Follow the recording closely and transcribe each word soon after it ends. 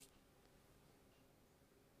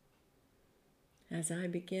As I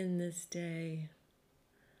begin this day,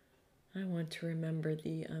 I want to remember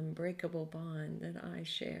the unbreakable bond that I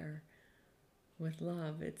share with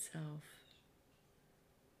love itself.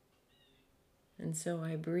 And so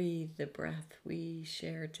I breathe the breath we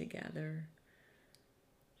share together.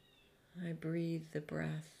 I breathe the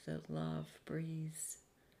breath that love breathes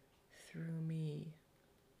through me.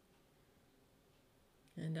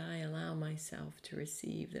 And I allow myself to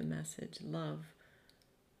receive the message love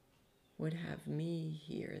would have me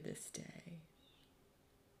hear this day.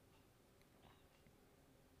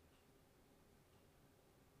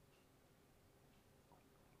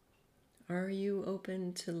 Are you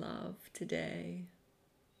open to love today?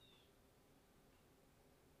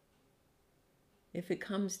 If it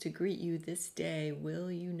comes to greet you this day,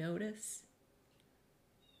 will you notice?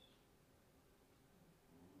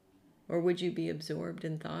 Or would you be absorbed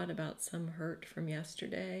in thought about some hurt from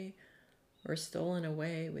yesterday, or stolen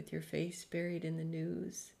away with your face buried in the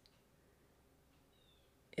news?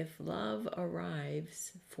 If love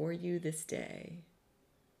arrives for you this day,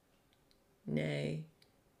 nay,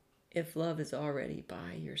 if love is already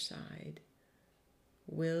by your side,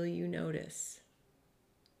 will you notice?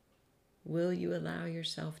 Will you allow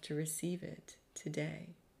yourself to receive it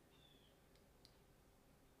today?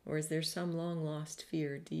 Or is there some long-lost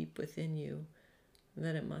fear deep within you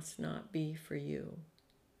that it must not be for you?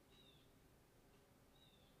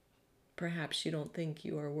 Perhaps you don't think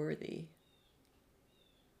you are worthy.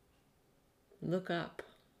 Look up.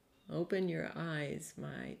 Open your eyes,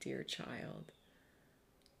 my dear child.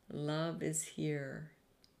 Love is here,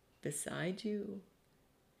 beside you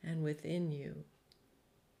and within you,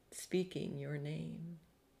 speaking your name,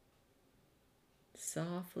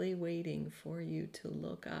 softly waiting for you to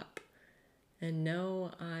look up and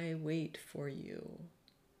know I wait for you.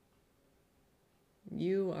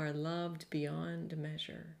 You are loved beyond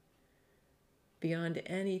measure, beyond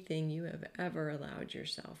anything you have ever allowed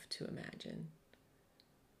yourself to imagine.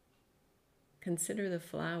 Consider the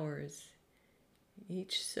flowers,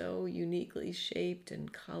 each so uniquely shaped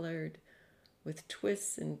and colored, with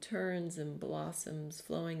twists and turns and blossoms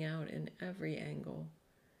flowing out in every angle.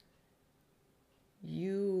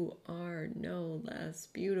 You are no less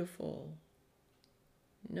beautiful,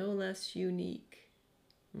 no less unique,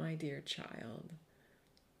 my dear child.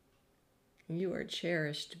 You are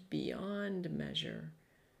cherished beyond measure.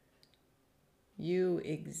 You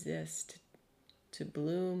exist to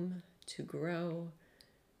bloom, to grow,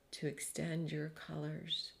 to extend your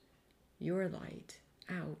colors, your light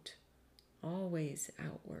out, always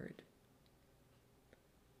outward.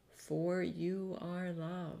 For you are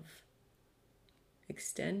love,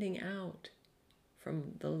 extending out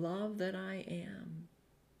from the love that I am,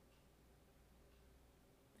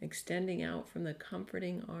 extending out from the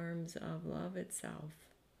comforting arms of love itself.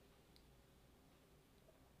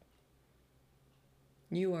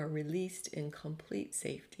 You are released in complete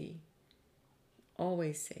safety,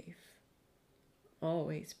 always safe,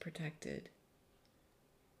 always protected,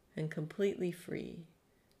 and completely free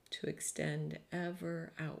to extend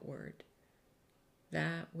ever outward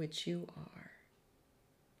that which you are: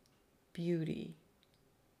 beauty,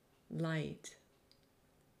 light,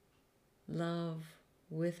 love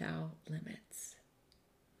without limits.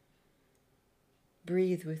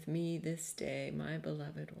 Breathe with me this day, my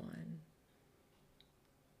beloved one,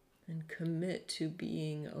 and commit to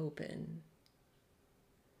being open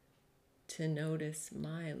to notice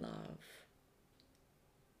my love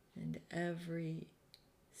in every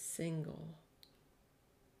single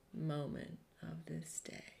moment of this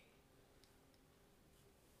day.